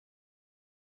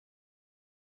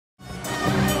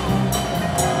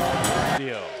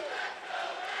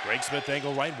Greg Smith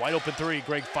angle right, wide open three.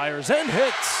 Greg fires and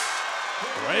hits.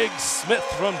 Greg Smith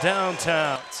from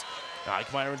downtown.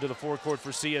 Eichmeyer into the forecourt for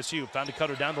CSU. Found a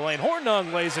cutter down the lane.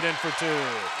 Hornung lays it in for two.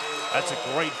 That's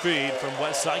a great feed from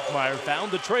Wes Eichmeyer.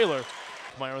 Found the trailer.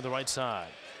 Eichmeyer on the right side.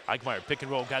 Eichmeyer pick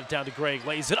and roll. Got it down to Greg.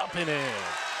 Lays it up and in.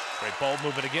 Great ball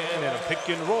movement again and a pick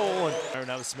and roll. And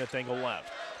now the Smith angle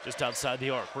left. Just outside the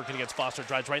arc. Working against Foster.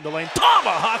 Drives right in the lane.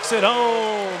 Tomahawks it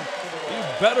home.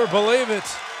 You better believe it.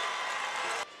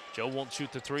 Joe won't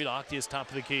shoot the three. Octius top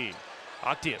of the key.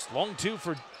 Octius long two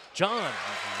for John.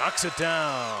 Knocks it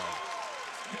down.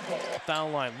 Foul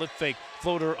line, lip fake,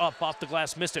 floater up off the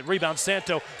glass, missed it. Rebound,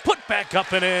 Santo, put back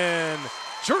up and in.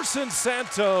 Gerson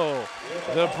Santo,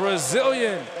 the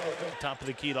Brazilian. Top of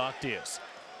the key to Octius.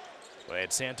 We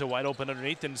had Santo wide open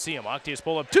underneath, didn't see him. Octius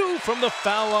pull up two from the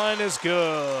foul line is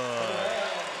good.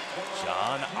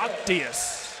 John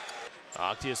Octius.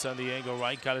 Octius on the angle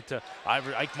right, got it to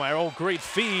Eichmeyer. Oh, great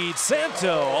feed.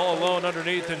 Santo all alone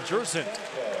underneath, and Gerson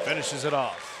finishes it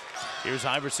off. Here's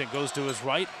Iverson, goes to his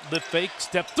right, lip fake,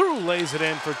 step through, lays it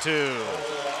in for two.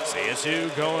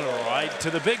 CSU going right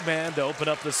to the big man to open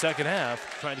up the second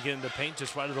half. Trying to get in the paint,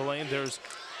 just right of the lane. There's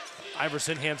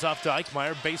Iverson, hands off to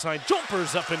Eichmeyer. Baseline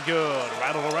jumpers up and good.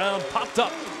 Rattled around, popped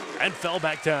up, and fell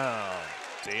back down.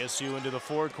 CSU into the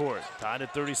forecourt, tied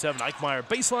at 37. Eichmeyer,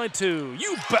 baseline two,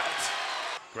 you bet.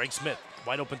 Greg Smith,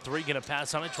 wide open three, gonna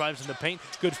pass on it, drives in the paint.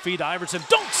 Good feed to Iverson,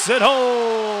 dunks it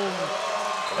home.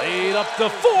 Laid up the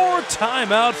four,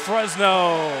 timeout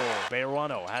Fresno.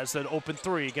 Bejarano has that open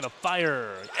three, gonna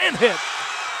fire and hit.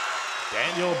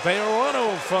 Daniel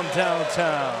Bejarano from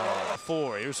downtown.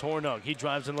 Four, here's Hornung, he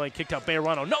drives in lane, kicked out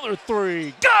Bejarano, another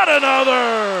three, got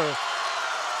another!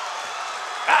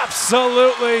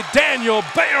 Absolutely, Daniel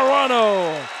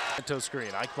Bejarano.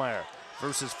 Screen, Eichmeyer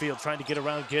versus Field, trying to get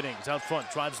around Giddings. Out front,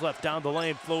 drives left, down the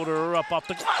lane, floater up off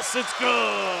the glass, it's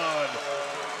good!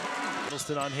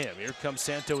 Middleton on him. Here comes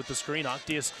Santo with the screen.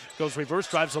 Octius goes reverse,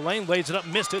 drives the lane, lays it up,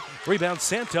 missed it. Rebound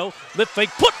Santo, lip fake,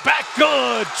 put back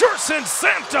good! Gerson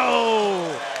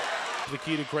Santo! The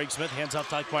key to Greg Smith, hands off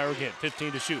to Eichmeyer again.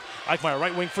 15 to shoot. Eichmeyer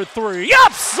right wing for three.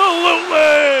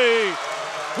 Absolutely!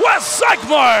 Wes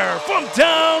Eichmeyer from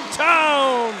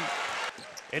downtown!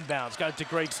 Inbounds, got it to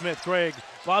Greg Smith. Greg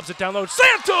lobs it down low.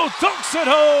 Santo dunks it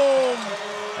home!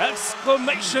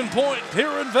 Exclamation point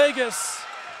here in Vegas.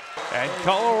 And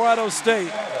Colorado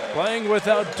State playing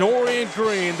without Dorian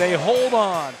Green. They hold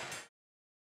on.